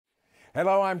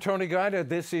Hello, I'm Tony Guida.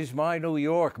 This is My New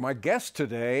York. My guest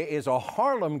today is a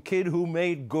Harlem kid who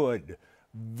made good,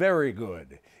 very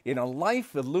good, in a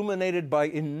life illuminated by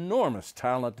enormous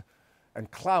talent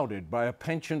and clouded by a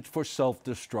penchant for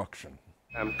self-destruction.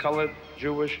 I'm colored,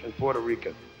 Jewish, and Puerto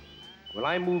Rican. When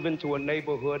I move into a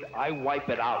neighborhood, I wipe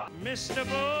it out. Mr.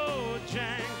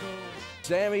 Bojangles.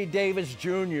 Sammy Davis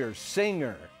Jr.,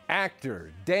 singer,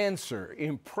 actor, dancer,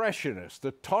 impressionist,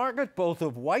 the target both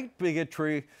of white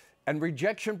bigotry and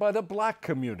rejection by the black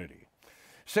community.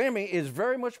 Sammy is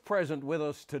very much present with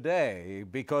us today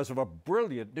because of a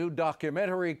brilliant new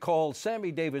documentary called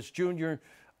Sammy Davis Jr.,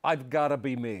 I've Gotta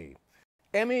Be Me.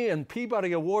 Emmy and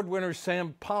Peabody Award winner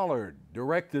Sam Pollard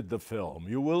directed the film.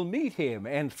 You will meet him,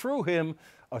 and through him,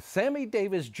 a Sammy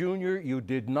Davis Jr. you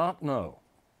did not know.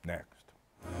 Next.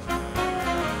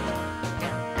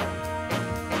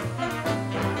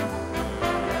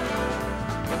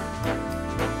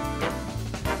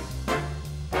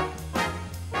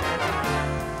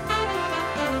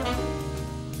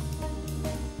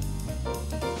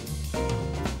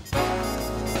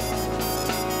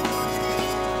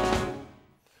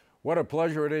 What a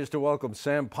pleasure it is to welcome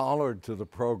Sam Pollard to the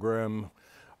program.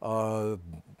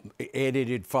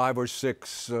 Edited 5 or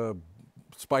 6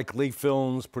 Spike Lee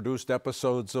films, produced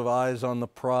episodes of Eyes on the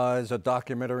Prize, a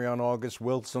documentary on August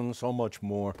Wilson, so much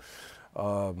more.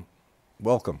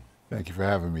 Welcome. Thank you for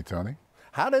having me, Tony.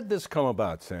 How did this come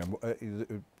about, Sam?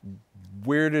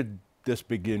 Where did this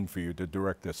begin for you to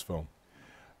direct this film?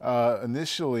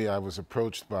 Initially, I was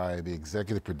approached by the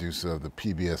executive producer of the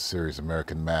PBS series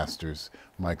American Masters,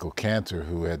 Michael Cantor,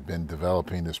 who had been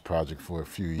developing this project for a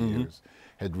few years,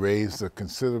 had raised a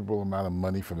considerable amount of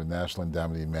money from the National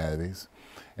Endowment of the Humanities,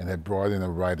 and had brought in a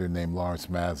writer named Lawrence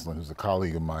Maslin, who's a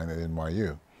colleague of mine at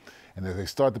NYU. And as they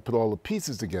started to put all the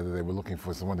pieces together, they were looking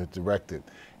for someone to direct it.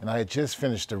 And I had just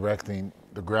finished directing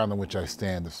The Ground on Which I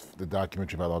Stand, the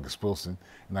documentary about August Wilson,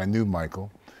 and I knew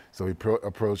Michael. So he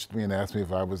approached me and asked me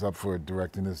if I was up for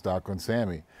directing this doc on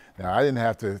Sammy. Now, I didn't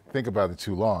have to think about it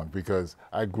too long because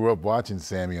I grew up watching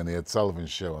Sammy on the Ed Sullivan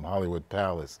Show on Hollywood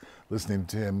Palace, listening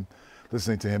to him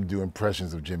do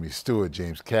impressions of Jimmy Stewart,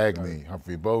 James Cagney,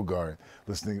 Humphrey Bogart,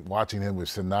 watching him with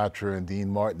Sinatra and Dean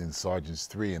Martin in Sergeants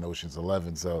 3 and Ocean's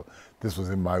 11. So this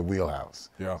was in my wheelhouse.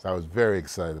 Yeah. So I was very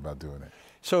excited about doing it.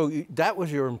 So that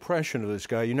was your impression of this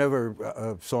guy. You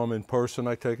never saw him in person,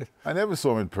 I take it? I never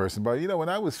saw him in person, but you know, when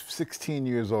I was 16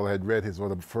 years old, I had read his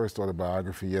first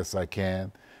autobiography, Yes, I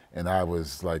Can, and I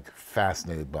was like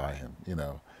fascinated by him, you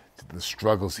know, the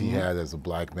struggles he had as a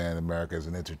black man in America, as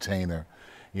an entertainer,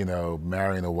 you know,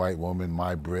 marrying a white woman,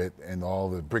 my Brit, and all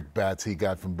the brickbats he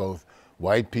got from both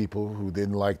white people who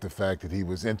didn't like the fact that he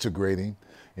was integrating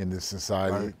in this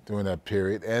society during that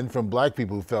period, and from black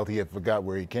people who felt he had forgot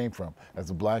where he came from as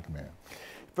a black man.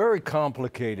 Very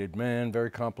complicated, man, very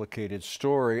complicated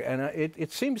story. And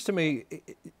it seems to me,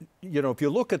 you know, if you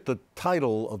look at the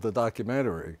title of the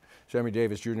documentary, Sammy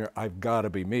Davis Jr., I've Gotta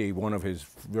Be Me, one of his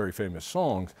very famous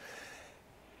songs,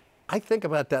 I think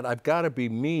about that, I've Gotta Be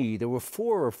Me. There were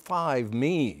 4 or 5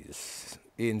 me's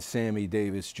in Sammy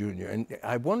Davis Jr., and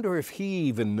I wonder if he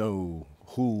even knew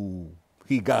who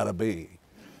he gotta be.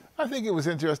 I think it was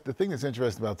interesting. The thing that's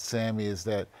interesting about Sammy is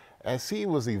that as he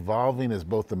was evolving as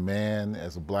both a man,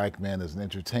 as a black man, as an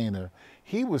entertainer,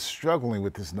 he was struggling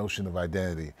with this notion of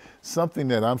identity, something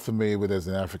that I'm familiar with as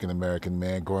an African-American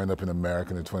man growing up in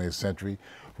America in the 20th century,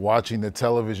 watching the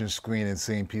television screen and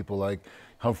seeing people like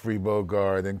Humphrey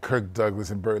Bogart and Kirk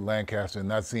Douglas and Burt Lancaster, and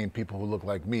not seeing people who look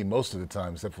like me most of the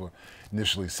time, except for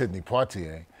initially Sidney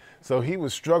Poitier. So he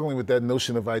was struggling with that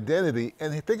notion of identity.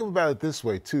 And think about it this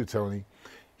way too, Tony.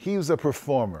 He was a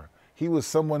performer. He was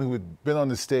someone who had been on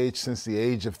the stage since the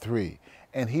age of 3,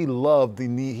 and he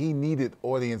needed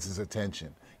audience's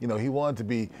attention. You know, he wanted to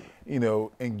be, you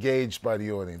know, engaged by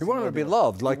the audience. He wanted to be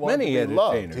loved, like many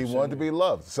entertainers. He wanted to be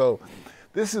loved. So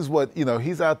this is what, you know,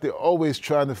 he's out there always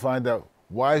trying to find out,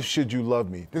 why should you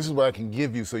love me? This is what I can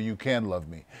give you so you can love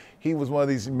me. He was one of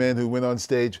these men who went on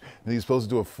stage and he was supposed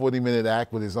to do a 40-minute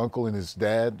act with his uncle and his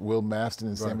dad, Will Maston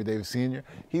and Sammy Davis Sr.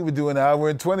 He would do an hour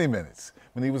and 20 minutes.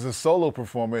 When he was a solo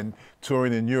performer and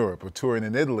touring in Europe or touring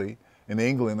in Italy, in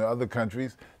England, and other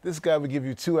countries, this guy would give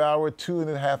you 2-hour,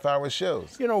 2.5-hour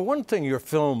shows. You know, one thing your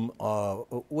film,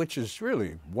 which is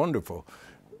really wonderful,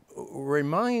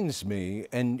 reminds me,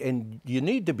 and you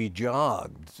need to be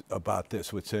jogged about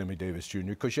this with Sammy Davis Jr.,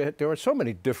 because there are so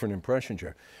many different impressions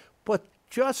here, but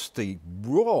just the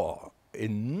raw,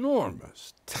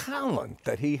 enormous talent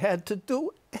that he had to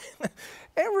do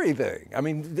everything. I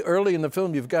mean, early in the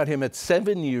film, you've got him at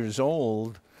 7 years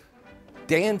old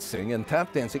dancing and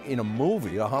tap dancing in a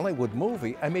movie, a Hollywood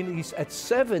movie. I mean, he's at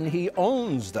 7, he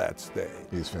owns that stage.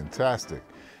 He's fantastic.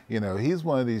 You know, he's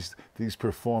one of these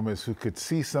performers who could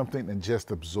see something and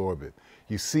just absorb it.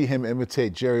 You see him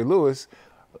imitate Jerry Lewis,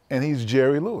 and he's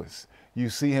Jerry Lewis. You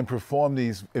see him perform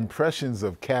these impressions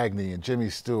of Cagney and Jimmy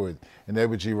Stewart and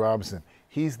Edward G. Robinson.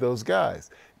 He's those guys.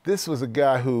 This was a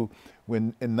guy who,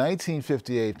 when in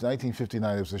 1958, 1959,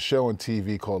 there was a show on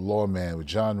TV called Lawman with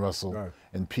John Russell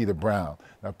and Peter Brown.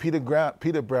 Now, Peter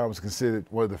Brown was considered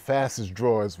one of the fastest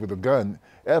drawers with a gun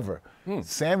ever.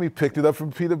 Sammy picked it up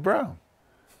from Peter Brown.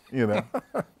 You know,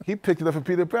 he picked it up from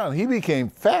Peter Brown. He became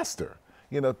faster.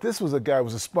 You know, this was a guy who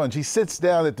was a sponge. He sits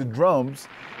down at the drums.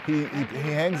 He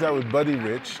hangs out with Buddy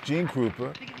Rich, Gene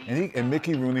Krupa, and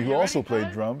Mickey Rooney, who also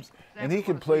played drums. And he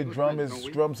could play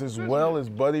drums as well as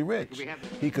Buddy Rich.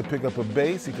 He could pick up a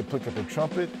bass. He could pick up a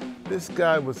trumpet. This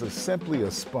guy was simply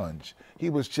a sponge. He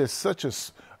was just such a,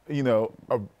 you know,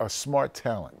 a smart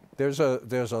talent. There's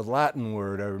a Latin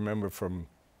word I remember from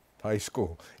high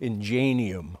school,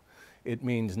 ingenium. It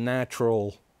means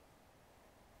natural,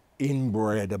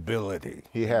 inbred ability.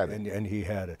 He had it. And he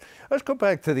had it. Let's go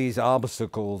back to these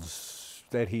obstacles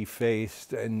that he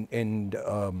faced. And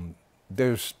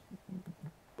there's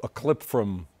a clip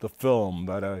from the film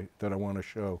that I want to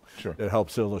show that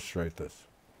helps illustrate this.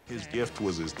 His gift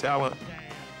was his talent.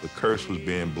 The curse was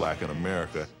being black in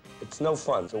America. It's no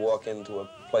fun to walk into a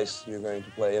place you're going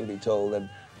to play and be told that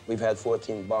we've had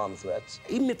 14 bomb threats.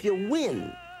 Even if you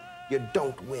win, you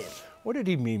don't win. What did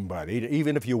he mean by it?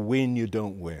 Even if you win, you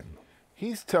don't win.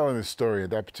 He's telling a story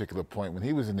at that particular point when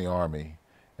he was in the Army.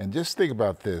 And just think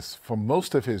about this. For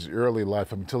most of his early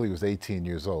life, until he was 18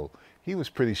 years old, he was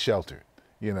pretty sheltered.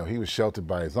 You know, he was sheltered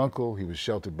by his uncle, he was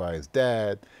sheltered by his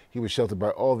dad, he was sheltered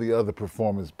by all the other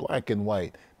performers, black and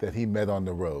white, that he met on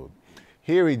the road.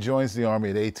 Here he joins the Army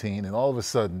at 18, and all of a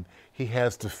sudden, he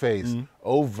has to face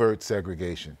overt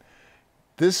segregation.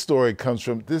 This line comes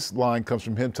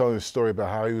from him telling a story about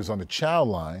how he was on the chow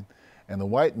line, and the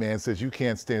white man says, "You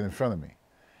can't stand in front of me."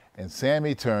 And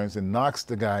Sammy turns and knocks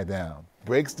the guy down,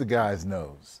 breaks the guy's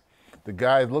nose. The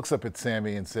guy looks up at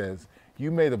Sammy and says,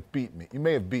 "You may have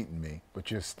beaten me,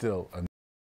 but you're still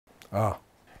a."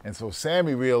 And so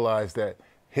Sammy realized that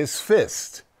his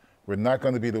fists were not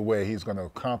going to be the way he's going to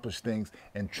accomplish things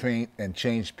and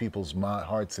change people's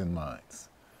hearts and minds.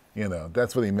 You know,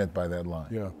 that's what he meant by that line.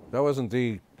 Yeah, that wasn't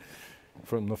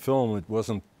from the film, it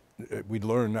wasn't, we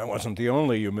learned that wasn't the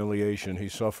only humiliation he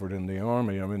suffered in the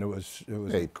Army. I mean, it was.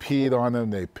 They peed on him,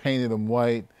 they painted him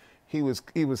white. He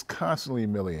was constantly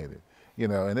humiliated, you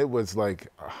know, and it was like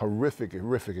a horrific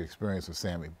experience with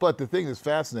Sammy. But the thing that's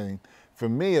fascinating for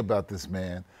me about this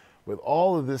man, with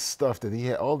all of this stuff that he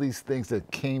had, all these things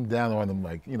that came down on him,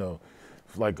 like, you know,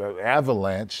 like an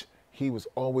avalanche, he was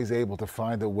always able to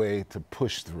find a way to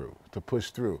push through.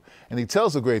 And he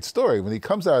tells a great story. When he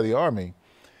comes out of the Army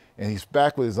and he's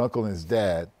back with his uncle and his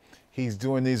dad, he's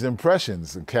doing these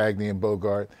impressions of Cagney and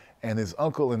Bogart, and his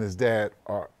uncle and his dad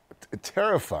are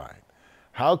terrified.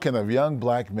 How can a young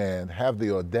black man have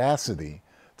the audacity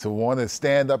to want to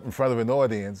stand up in front of an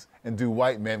audience and do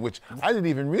white men, which I didn't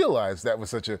even realize that was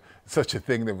such a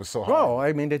thing that was so hard. No,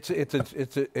 I mean, it's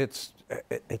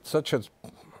such a,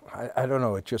 I don't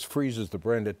know, it just freezes the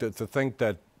brain to think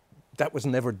that was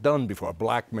never done before. A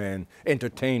black man,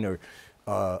 entertainer,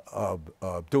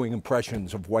 doing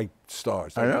impressions of white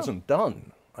stars. That wasn't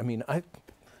done. I mean,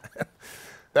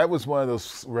 that was one of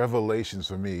those revelations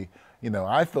for me. You know,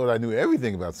 I thought I knew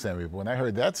everything about Sammy, but when I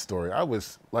heard that story, I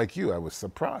was, like you, I was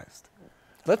surprised.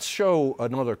 Let's show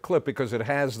another clip because it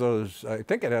has those, I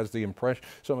think it has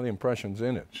some of the impressions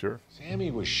in it. Sure. Sammy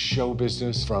was show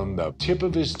business from the tip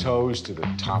of his toes to the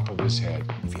top of his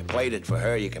head. If you played it for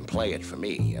her, you can play it for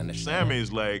me, you understand?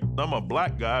 Sammy's like, I'm a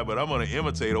black guy, but I'm gonna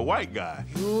imitate a white guy.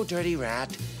 You dirty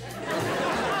rat.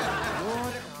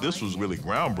 This was really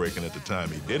groundbreaking at the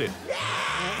time he did it.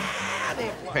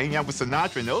 Hanging out with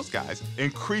Sinatra and those guys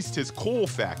increased his cool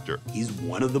factor. He's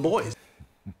one of the boys.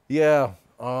 Yeah,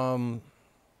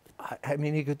 I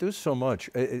mean, he could do so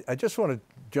much. I just want to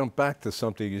jump back to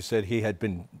something you said. He had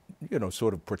been, you know,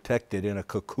 sort of protected in a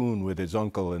cocoon with his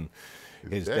uncle and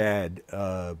his dad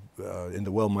in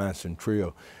the Well-Mastered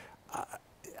Trio.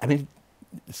 I mean,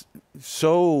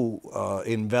 so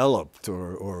enveloped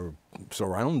or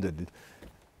surrounded,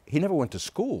 he never went to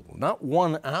school. Not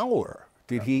 1 hour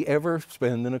did he ever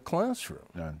spend in a classroom.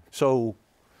 None. So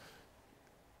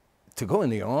to go in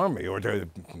the Army or to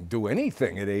do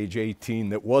anything at age 18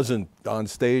 that wasn't on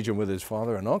stage and with his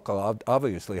father and uncle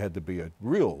obviously had to be a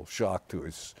real shock to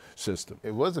his system.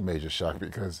 It was a major shock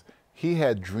because he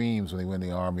had dreams when he went in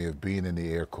the Army of being in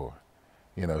the Air Corps.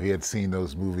 You know, he had seen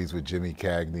those movies with Jimmy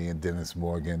Cagney and Dennis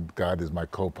Morgan, God is my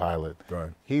co-pilot.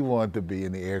 Right. He wanted to be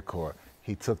in the Air Corps.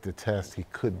 He took the test. He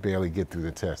could barely get through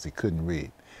the test. He couldn't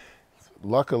read.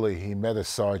 Luckily, he met a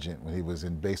sergeant when he was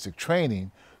in basic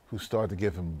training who started to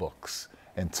give him books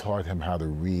and taught him how to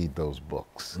read those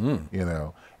books, you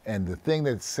know. And the thing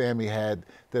that Sammy had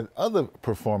that other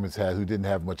performers had who didn't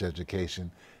have much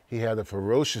education, he had a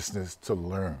ferociousness to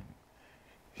learn.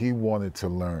 He wanted to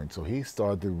learn, so he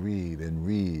started to read and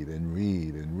read and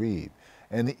read and read.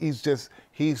 And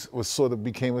he was sort of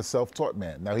became a self-taught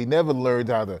man. Now, he never learned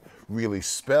how to really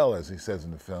spell, as he says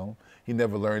in the film. He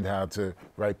never learned how to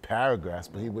write paragraphs,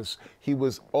 but he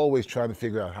was always trying to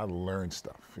figure out how to learn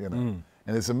stuff, you know.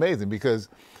 And it's amazing because,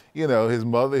 you know, his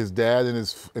mother, his dad, and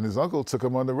his uncle took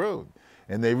him on the road.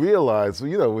 And they realized,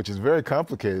 you know, which is very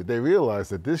complicated, they realized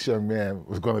that this young man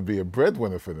was going to be a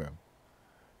breadwinner for them.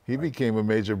 He became a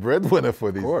major breadwinner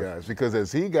for these guys because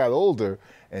as he got older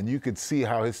and you could see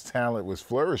how his talent was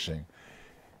flourishing,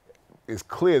 it's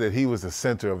clear that he was the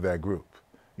center of that group.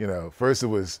 You know, first it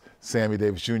was Sammy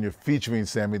Davis Jr. featuring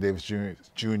Sammy Davis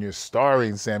Jr.,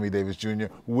 starring Sammy Davis Jr.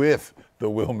 with the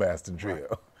Will Maston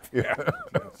Trio. Yeah,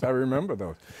 yes, I remember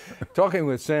those. Talking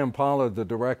with Sam Pollard, the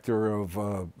director of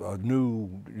a new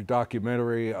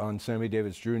documentary on Sammy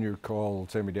Davis Jr.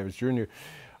 called Sammy Davis Jr.,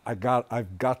 I've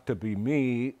Got to Be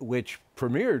Me, which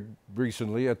premiered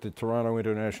recently at the Toronto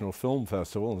International Film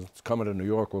Festival. It's coming to New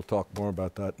York. We'll talk more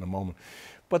about that in a moment.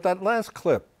 But that last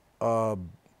clip,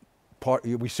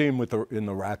 we see him in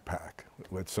the Rat Pack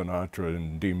with Sinatra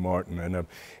and Dean Martin,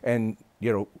 and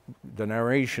you know, the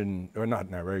narration, or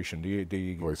not narration, the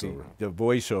voiceover,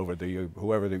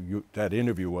 whoever that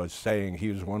interview was saying he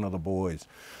was one of the boys.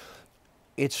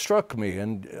 It struck me,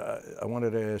 and I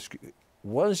wanted to ask you,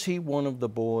 was he one of the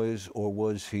boys, or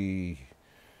was he,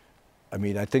 I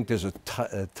mean, I think there's a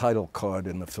title card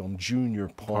in the film, Junior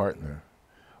Partner.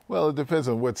 Well, it depends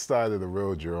on what side of the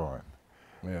road you're on.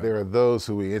 Yeah. There are those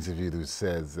who we interviewed who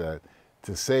says that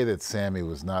to say that Sammy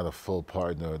was not a full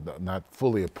partner, not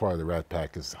fully a part of the Rat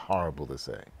Pack is horrible to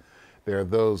say. There are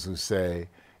those who say,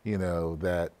 you know,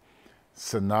 that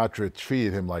Sinatra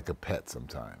treated him like a pet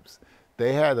sometimes.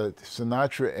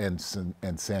 Sinatra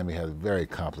and Sammy had a very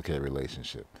complicated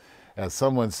relationship. As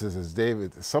someone says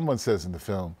in the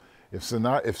film,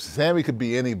 if Sammy could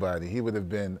be anybody, he would have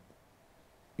been,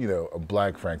 you know, a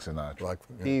black Frank Sinatra.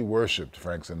 He worshipped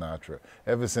Frank Sinatra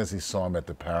ever since he saw him at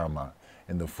the Paramount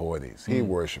in the 40s. He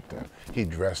worshipped him. He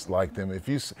dressed like them. If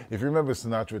you remember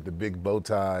Sinatra with the big bow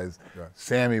ties,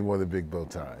 Sammy wore the big bow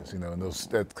ties, you know, and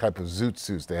that type of zoot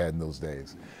suits they had in those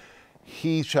days.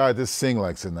 He tried to sing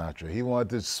like Sinatra. He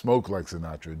wanted to smoke like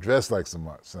Sinatra, dress like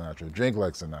Sinatra, drink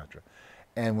like Sinatra.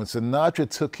 And when Sinatra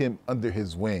took him under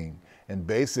his wing, and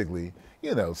basically,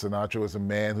 you know, Sinatra was a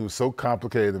man who was so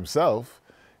complicated himself,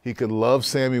 he could love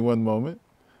Sammy one moment,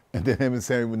 and then him and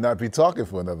Sammy would not be talking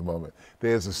for another moment.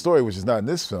 There's a story, which is not in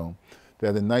this film,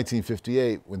 that in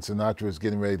 1958, when Sinatra was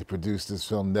getting ready to produce this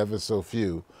film, Never So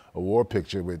Few, a war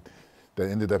picture that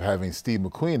ended up having Steve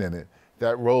McQueen in it,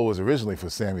 that role was originally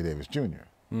for Sammy Davis Jr.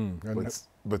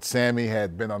 But Sammy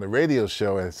had been on the radio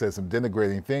show and said some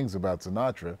denigrating things about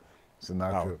Sinatra.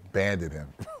 Sinatra banned him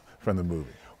from the movie.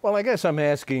 Well, I guess I'm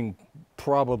asking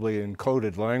probably in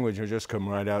coded language, or just come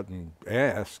right out and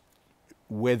ask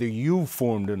whether you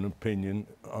formed an opinion.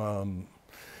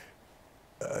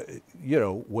 You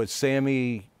know, was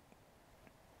Sammy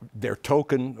their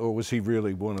token, or was he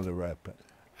really one of the Rat Pack?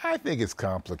 I think it's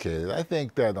complicated. I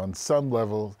think that on some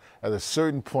level, at a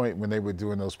certain point when they were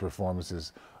doing those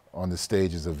performances on the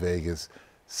stages of Vegas,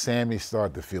 Sammy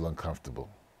started to feel uncomfortable.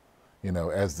 You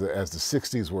know, as the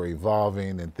 60s were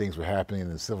evolving and things were happening in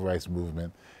the civil rights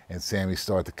movement, and Sammy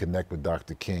started to connect with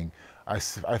Dr. King, I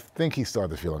think he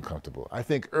started to feel uncomfortable. I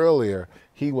think earlier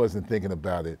he wasn't thinking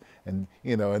about it, and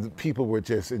you know, and people were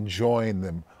just enjoying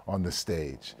them on the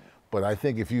stage. But I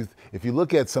think if you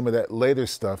look at some of that later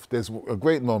stuff, there's a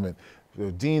great moment.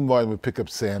 Dean Martin would pick up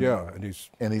Sammy,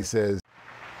 and he says,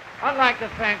 "I'd like to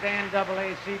thank the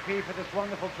NAACP for this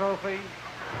wonderful trophy."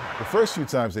 The first few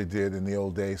times they did in the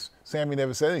old days, Sammy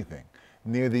never said anything.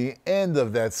 Near the end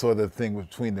of that sort of thing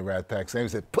between the Rat Pack, Sammy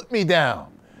said, "Put me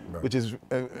down," which is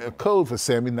a code for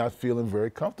Sammy not feeling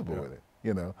very comfortable with it.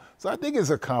 You know, so I think it's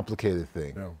a complicated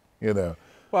thing. You know.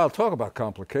 Well, talk about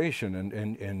complication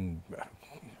and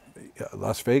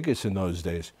Las Vegas in those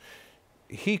days,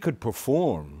 he could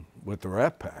perform with the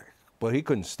Rat Pack, but he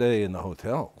couldn't stay in the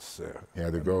hotels there. He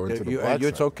had to go into the black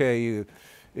It's okay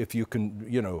if you can,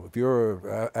 you know, if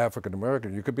you're African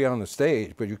American, you could be on the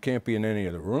stage, but you can't be in any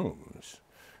of the rooms.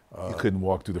 You couldn't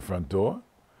walk through the front door.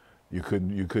 You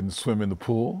couldn't swim in the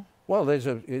pool. Well, is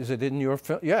it in your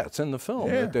film? Yeah, it's in the film.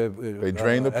 Yeah. They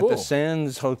drained the pool. At the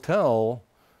Sands Hotel,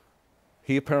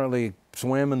 he apparently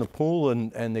swam in the pool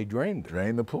and they drained it.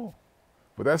 Drained the pool.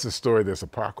 But that's a story that's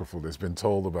apocryphal that's been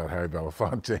told about Harry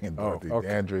Belafonte and Dorothy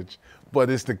Dandridge. But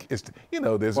it's the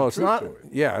there's a true story.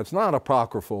 Yeah, it's not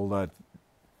apocryphal that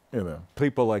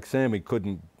people like Sammy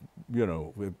couldn't,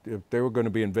 if they were going to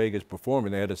be in Vegas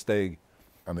performing, they had to stay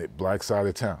on the black side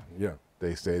of town. Yeah.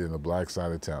 They stayed in the black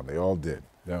side of town. They all did.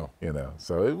 Yeah.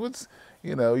 So it was,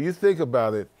 you think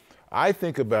about it. I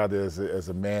think about it as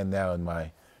a man now in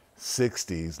my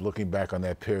 60s, looking back on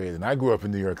that period. And I grew up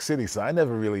in New York City, so I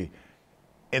never really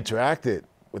interacted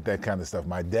with that kind of stuff.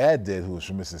 My dad did, who was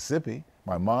from Mississippi.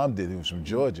 My mom did, who was from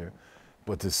Georgia.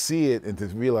 But to see it and to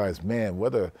realize, man,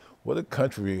 what a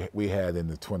country we had in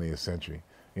the 20th century,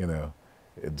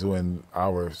 during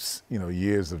our,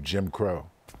 years of Jim Crow.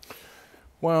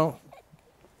 Well,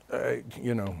 I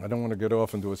don't want to get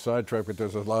off into a sidetrack, but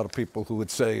there's a lot of people who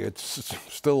would say it's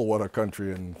still what a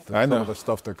country and some of the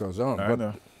stuff that goes on. I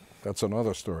know. That's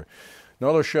another story.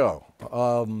 Another show.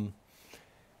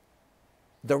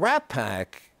 The Rat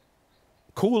Pack,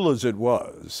 cool as it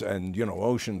was, and,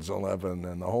 Ocean's 11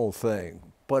 and the whole thing,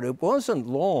 but it wasn't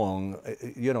long,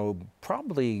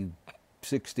 probably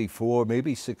 64,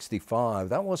 maybe 65.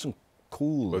 That wasn't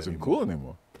cool anymore. Wasn't cool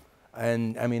anymore.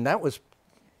 And, I mean,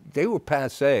 they were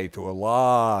passé to a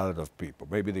lot of people,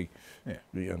 maybe the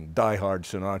diehard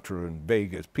Sinatra and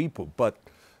Vegas people, but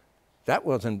that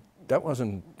wasn't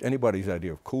anybody's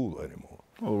idea of cool anymore.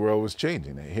 Well, the world was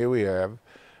changing. Here we have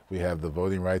the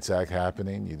Voting Rights Act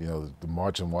happening. The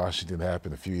March on Washington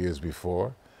happened a few years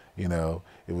before. It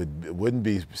wouldn't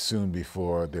be soon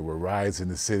before there were riots in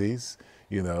the cities.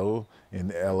 In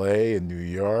L.A. and New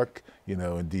York.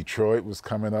 And Detroit was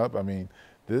coming up. I mean,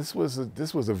 this was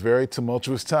a very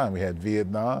tumultuous time. We had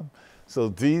Vietnam. So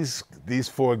these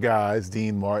four guys,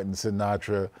 Dean Martin,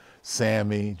 Sinatra,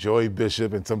 Sammy, Joey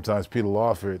Bishop, and sometimes Peter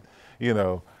Lawford,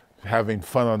 having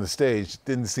fun on the stage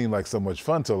didn't seem like so much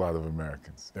fun to a lot of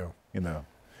Americans.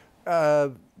 Yeah.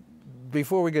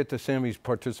 Before we get to Sammy's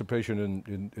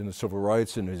participation in the civil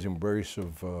rights and his embrace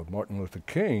of Martin Luther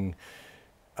King,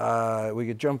 we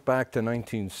could jump back to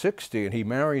 1960, and he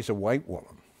marries a white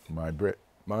woman. My Brit,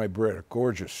 a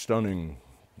gorgeous, stunning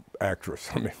actress.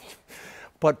 I mean,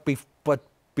 but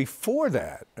before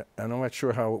that, and I'm not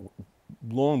sure how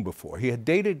long before, he had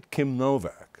dated Kim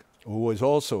Novak, who was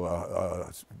also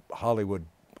a Hollywood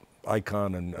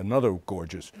icon and another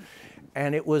gorgeous.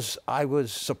 And I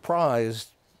was surprised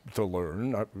to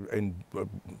learn, and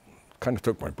kind of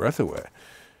took my breath away,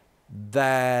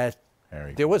 that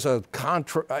there was a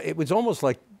it was almost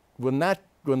like when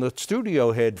the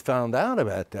studio head found out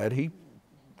about that, he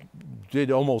did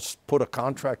almost put a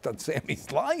contract on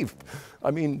Sammy's life.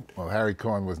 I mean, well, Harry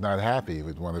Cohen was not happy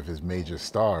with one of his major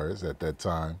stars at that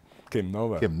time, Kim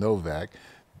Novak,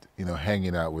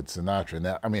 hanging out with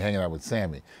Sinatra. Hanging out with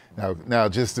Sammy. Now,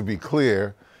 just to be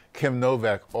clear, Kim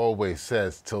Novak always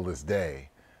says till this day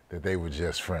that they were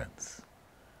just friends.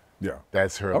 Yeah,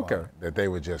 that's her line, that they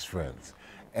were just friends.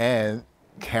 And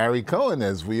Harry Cohen,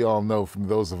 as we all know from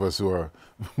those of us who are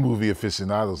movie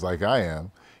aficionados like I am,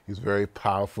 he's a very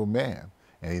powerful man.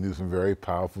 And he knew some very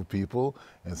powerful people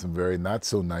and some very not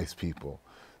so nice people.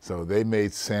 So they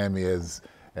made Sammy, as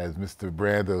Mr.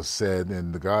 Brando said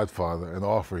in The Godfather, an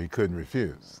offer he couldn't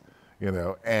refuse.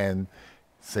 And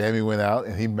Sammy went out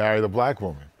and he married a black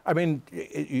woman. I mean,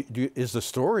 is the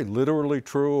story literally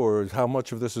true, or how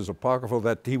much of this is apocryphal,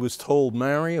 that he was told,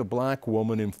 marry a black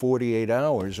woman in 48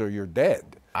 hours or you're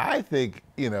dead? I think,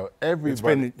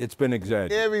 everybody... It's been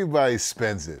exaggerated. Everybody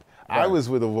spends it. Right. I was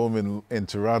with a woman in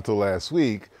Toronto last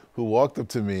week who walked up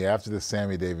to me after the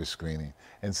Sammy Davis screening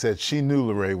and said she knew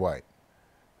LaRae White,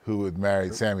 who had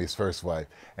married Sammy's first wife.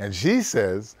 And she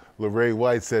says LaRae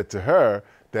White said to her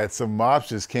that some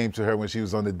mobsters came to her when she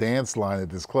was on the dance line at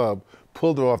this club,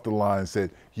 pulled her off the line and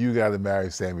said, you got to marry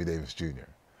Sammy Davis Jr.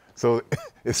 So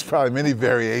it's probably many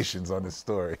variations on this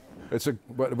story.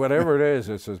 Whatever it is,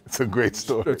 it's a great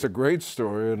story. It's a great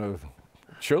story and a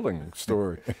chilling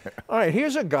story. All right,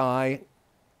 here's a guy,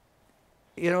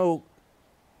 the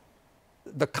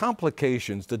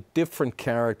complications, the different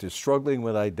characters struggling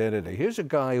with identity. Here's a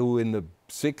guy who in the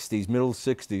 60s, middle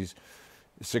 60s,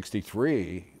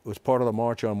 63, was part of the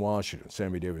March on Washington,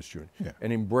 Sammy Davis Jr.,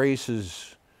 and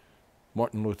embraces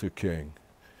Martin Luther King.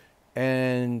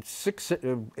 And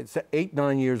 8,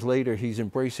 9 years later, he's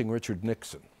embracing Richard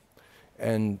Nixon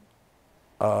and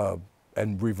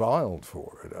reviled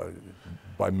for it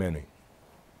by many.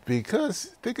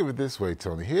 Because, think of it this way,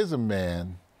 Tony. Here's a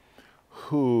man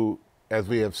who, as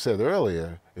we have said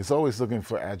earlier, is always looking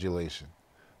for adulation.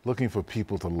 looking for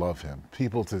people to love him,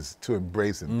 people to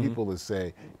embrace him, people to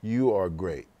say, you are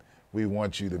great. We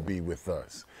want you to be with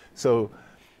us. So,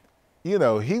 you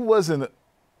know, he wasn't,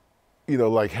 you know,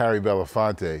 like Harry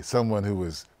Belafonte, someone who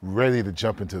was ready to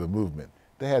jump into the movement.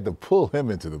 They had to pull him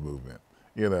into the movement.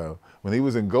 You know, when he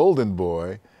was in Golden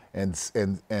Boy and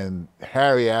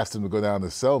Harry asked him to go down to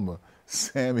Selma,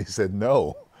 Sammy said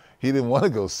no. He didn't want to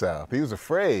go south. He was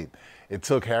afraid. It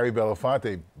took Harry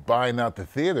Belafonte buying out the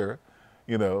theater,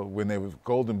 you know, when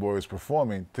Golden Boy was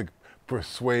performing, to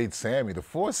persuade Sammy, to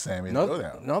force Sammy to go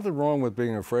down. Nothing wrong with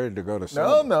being afraid to go to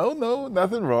Selma. No,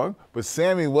 nothing wrong. But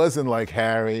Sammy wasn't like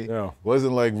Harry,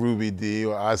 wasn't like Ruby Dee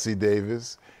or Ossie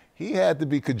Davis. He had to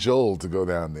be cajoled to go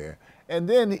down there. And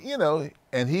then, you know,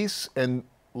 and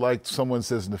like someone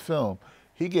says in the film,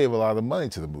 he gave a lot of money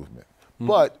to the movement.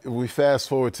 But if we fast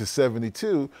forward to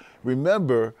 72,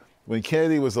 remember when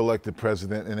Kennedy was elected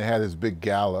president and they had his big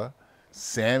gala,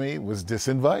 Sammy was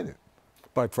disinvited.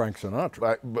 By Frank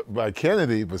Sinatra. By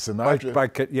Kennedy, but Sinatra,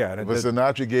 but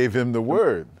Sinatra gave him the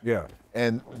word. Yeah.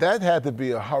 And that had to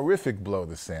be a horrific blow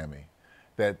to Sammy,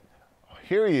 that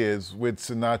here he is with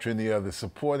Sinatra and the others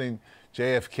supporting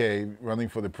JFK running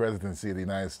for the presidency of the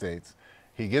United States.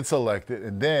 He gets elected,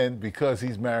 and then because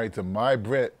he's married to my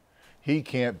Brit, he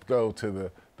can't go to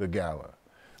the gala.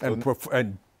 And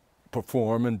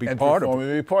perform and be part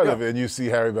of it. And you see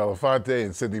Harry Belafonte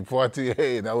and Sidney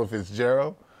Poitier and Ella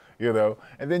Fitzgerald, you know.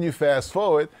 And then you fast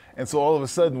forward, and so all of a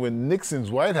sudden when Nixon's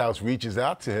White House reaches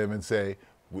out to him and say,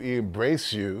 we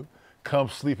embrace you, come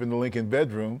sleep in the Lincoln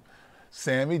bedroom,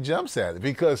 Sammy jumps at it.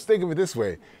 Because think of it this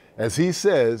way, as he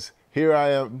says, here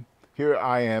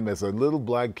I am as a little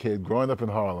black kid growing up in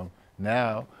Harlem.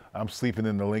 Now I'm sleeping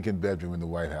in the Lincoln bedroom in the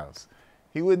White House.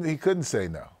 He couldn't say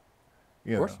no,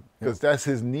 you know, because that's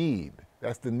his need.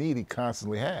 That's the need he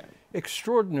constantly had.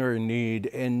 Extraordinary need,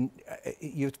 and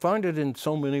you find it in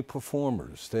so many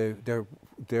performers.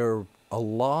 They're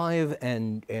alive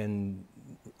and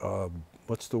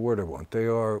what's the word I want? They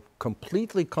are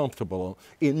completely comfortable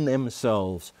in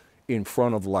themselves in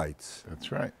front of lights. That's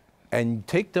right. And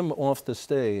take them off the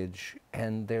stage,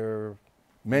 and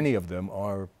many of them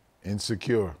are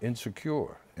insecure.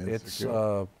 It's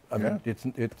I mean,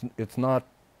 it's not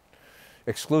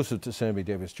exclusive to Sammy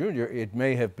Davis Jr. It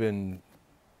may have been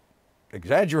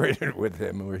exaggerated with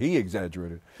him, or he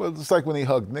exaggerated. Well, it's like when he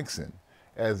hugged Nixon.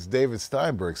 As David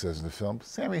Steinberg says in the film,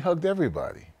 Sammy hugged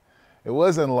everybody. It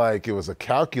wasn't like it was a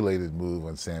calculated move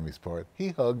on Sammy's part. He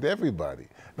hugged everybody.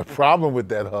 The problem with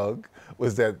that hug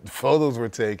was that photos were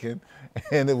taken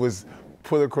and it was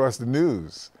put across the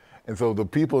news. And so the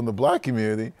people in the black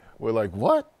community were like,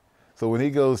 what? So when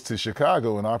he goes to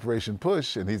Chicago in Operation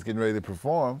Push and he's getting ready to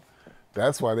perform,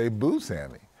 that's why they boo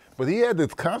Sammy. But he had to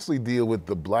constantly deal with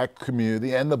the black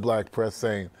community and the black press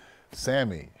saying,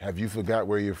 Sammy, have you forgot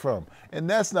where you're from? And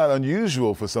that's not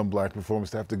unusual for some black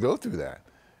performers to have to go through that,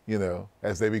 you know,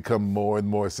 as they become more and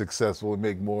more successful and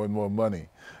make more and more money.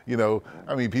 You know,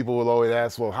 I mean, people will always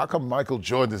ask, well, how come Michael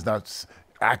Jordan is not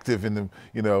active in the,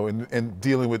 you know, in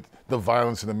dealing with the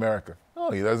violence in America?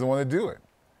 Oh, he doesn't want to do it.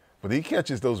 But he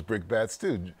catches those brickbats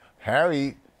too.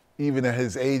 Harry, even at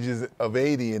his ages of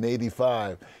 80 and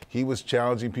 85, he was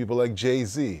challenging people like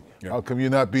Jay-Z. Yeah. How come you're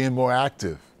not being more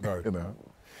active? Right. You know.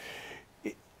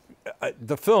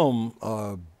 The film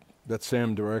that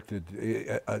Sam directed,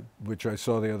 which I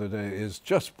saw the other day, is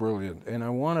just brilliant. And I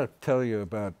want to tell you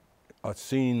about a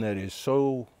scene that is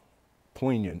so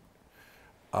poignant,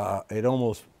 it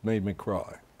almost made me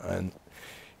cry. And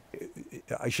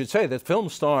I should say that film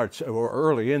starts, or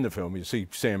early in the film, you see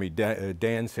Sammy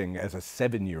dancing as a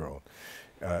 7-year-old,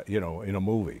 you know, in a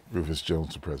movie. Rufus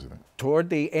Jones, the president. Toward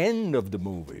the end of the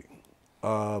movie,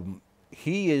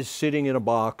 he is sitting in a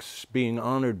box being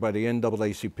honored by the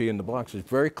NAACP, and the box is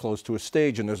very close to a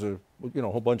stage, and there's a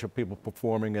whole bunch of people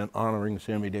performing and honoring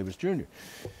Sammy Davis Jr.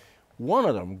 One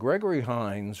of them, Gregory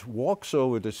Hines, walks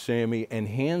over to Sammy and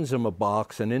hands him a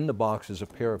box, and in the box is a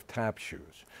pair of tap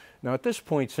shoes. Now, at this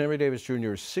point, Sammy Davis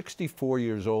Jr. is 64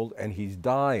 years old, and he's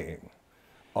dying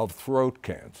of throat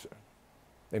cancer.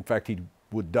 In fact, he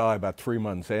would die about 3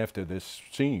 months after this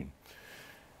scene.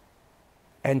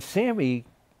 And Sammy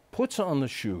puts on the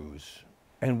shoes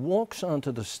and walks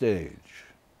onto the stage.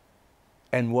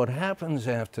 And what happens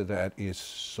after that is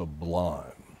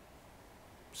sublime.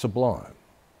 Sublime.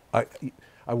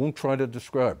 I won't try to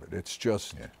describe it. It's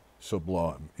just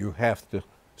sublime. You have to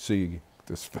see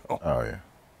this film. Oh, yeah.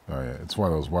 Oh, yeah. It's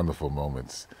one of those wonderful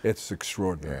moments. It's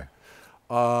extraordinary.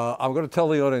 Yeah. I'm going to tell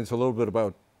the audience a little bit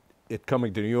about it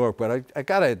coming to New York, but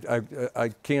I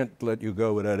can't let you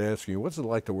go without asking you, what's it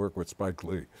like to work with Spike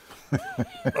Lee?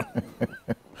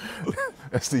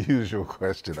 That's the usual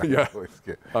question I always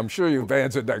get. I'm sure you've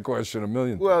answered that question a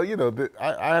million times. Well, you know,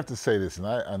 I have to say this,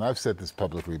 and I've said this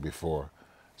publicly before.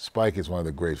 Spike is one of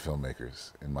the great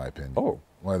filmmakers, in my opinion. Oh,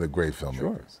 one of the great filmmakers.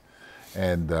 Sure.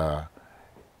 And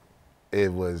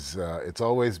it's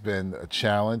always been a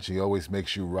challenge. He always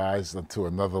makes you rise to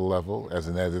another level as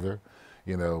an editor.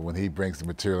 You know, when he brings the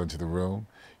material into the room,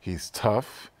 he's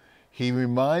tough. He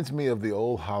reminds me of the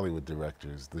old Hollywood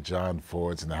directors, the John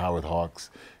Fords and the Howard Hawks,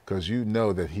 because you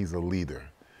know that he's a leader.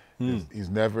 He's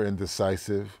never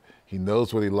indecisive. He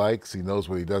knows what he likes. He knows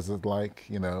what he doesn't like,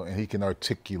 you know, and he can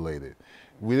articulate it.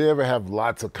 We never have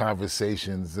lots of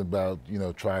conversations about, you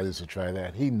know, try this or try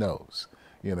that. He knows.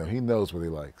 You know, he knows what he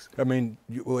likes. I mean,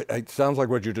 it sounds like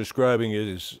what you're describing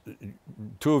is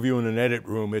two of you in an edit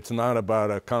room. It's not about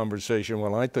a conversation.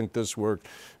 Well, I think this worked.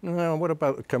 No, what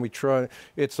about, can we try?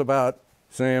 It's about,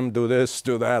 Sam, do this,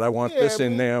 do that. I want this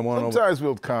in there. Sometimes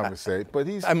we'll conversate, but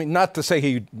he's... I mean, not to say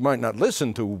he might not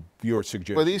listen to your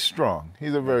suggestions. But he's strong.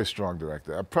 He's a very strong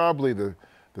director. Probably the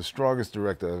strongest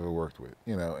director I've ever worked with,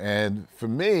 you know. And for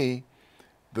me,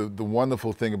 the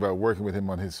wonderful thing about working with him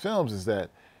on his films is that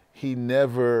he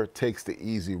never takes the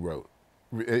easy route.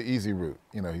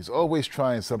 You know, he's always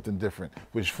trying something different,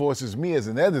 which forces me as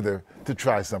an editor to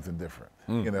try something different.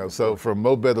 You know, so from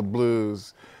Mo Better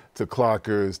Blues to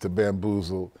Clockers to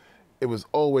Bamboozled, it was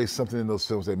always something in those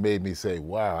films that made me say,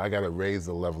 wow, I got to raise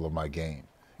the level of my game,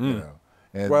 you know.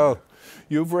 And, well,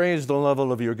 you've raised the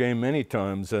level of your game many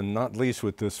times, and not least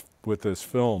with this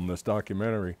film, this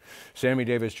documentary. Sammy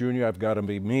Davis Jr., I've Got to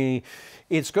Be Me.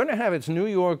 It's going to have its New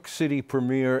York City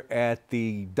premiere at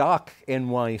the Doc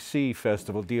NYC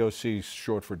Festival, DOC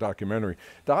short for documentary.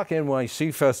 Doc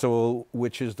NYC Festival,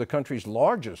 which is the country's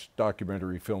largest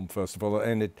documentary film festival,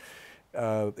 and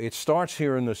it starts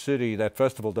here in the city, that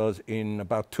festival does, in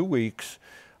about 2 weeks.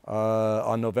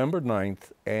 On November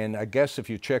 9th, and I guess if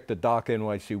you check the Doc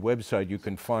NYC website, you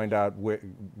can find out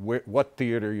what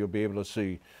theater you'll be able to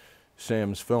see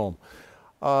Sam's film.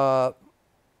 What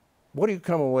do you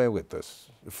come away with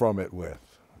from it with?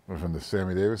 From the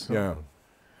Sammy Davis film? Yeah.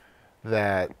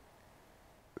 That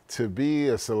to be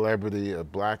a celebrity, a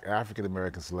black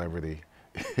African-American celebrity,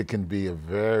 it can be a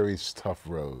very tough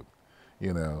road,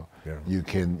 you know. Yeah. You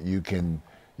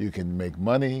can make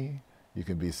money, you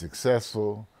can be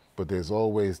successful, but there's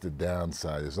always the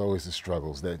downside. There's always the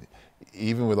struggles that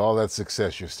even with all that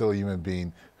success, you're still a human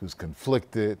being who's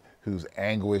conflicted, who's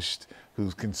anguished,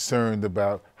 who's concerned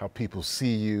about how people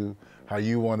see you, how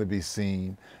you want to be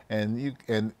seen. And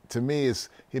to me,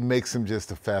 it makes him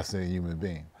just a fascinating human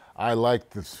being. I like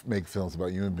to make films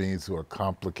about human beings who are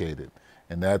complicated.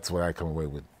 And that's what I come away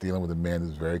with, dealing with a man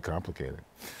who's very complicated.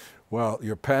 Well,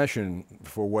 your passion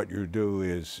for what you do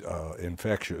is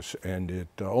infectious, and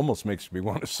it almost makes me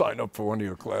want to sign up for one of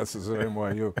your classes at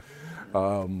NYU.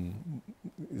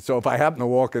 So if I happen to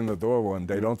walk in the door one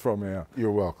day, don't throw me out.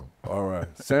 You're welcome. All right.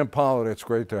 Sam Pollard, it's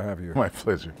great to have you. My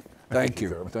pleasure. Thank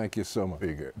you. Thank you so much.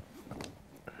 Be good.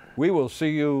 We will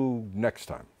see you next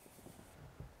time.